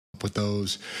up with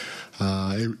those.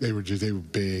 They were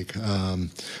big.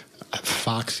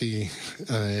 Foxy,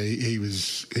 he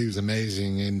was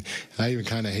amazing, and I even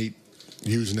kind of hate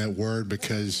using that word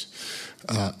because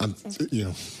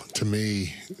to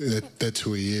me, that's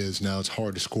who he is. Now, it's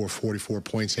hard to score 44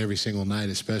 points every single night,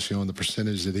 especially on the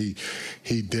percentage that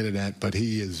he did it at, but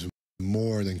he is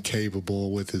more than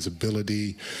capable with his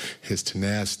ability, his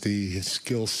tenacity, his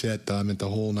skill set, the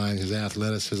whole nine, his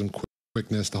athleticism,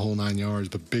 quickness, the whole 9 yards,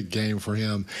 but big game for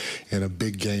him in a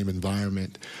big game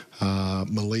environment.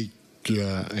 Malik,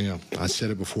 I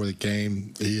said it before the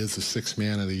game. He is the sixth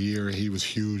man of the year. He was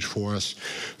huge for us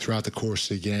throughout the course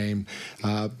of the game.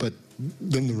 But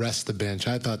then the rest of the bench,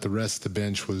 I thought the rest of the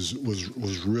bench was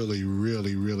really,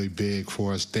 really, really big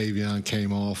for us. Davion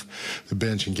came off the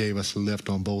bench and gave us a lift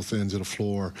on both ends of the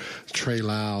floor. Trey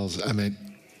Lyles,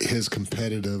 his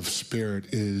competitive spirit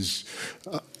is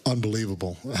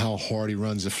unbelievable. How hard he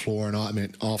runs the floor,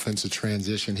 and offensive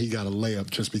transition. He got a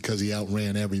layup just because he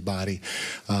outran everybody.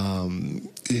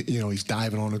 He's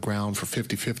diving on the ground for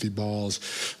 50-50 balls.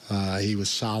 He was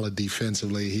solid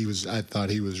defensively. I thought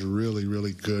he was really,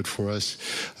 really good for us,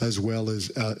 as well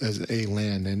as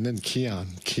A-Land. And then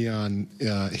Keon,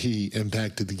 he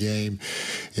impacted the game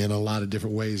in a lot of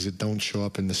different ways that don't show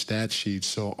up in the stat sheet.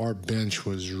 So our bench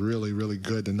was really, really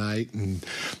good tonight, and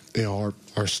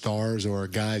our stars or our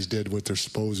guys did what they're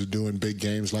supposed to do in big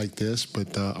games like this,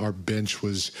 but our bench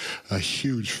was a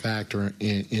huge factor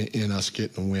in us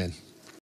getting a win.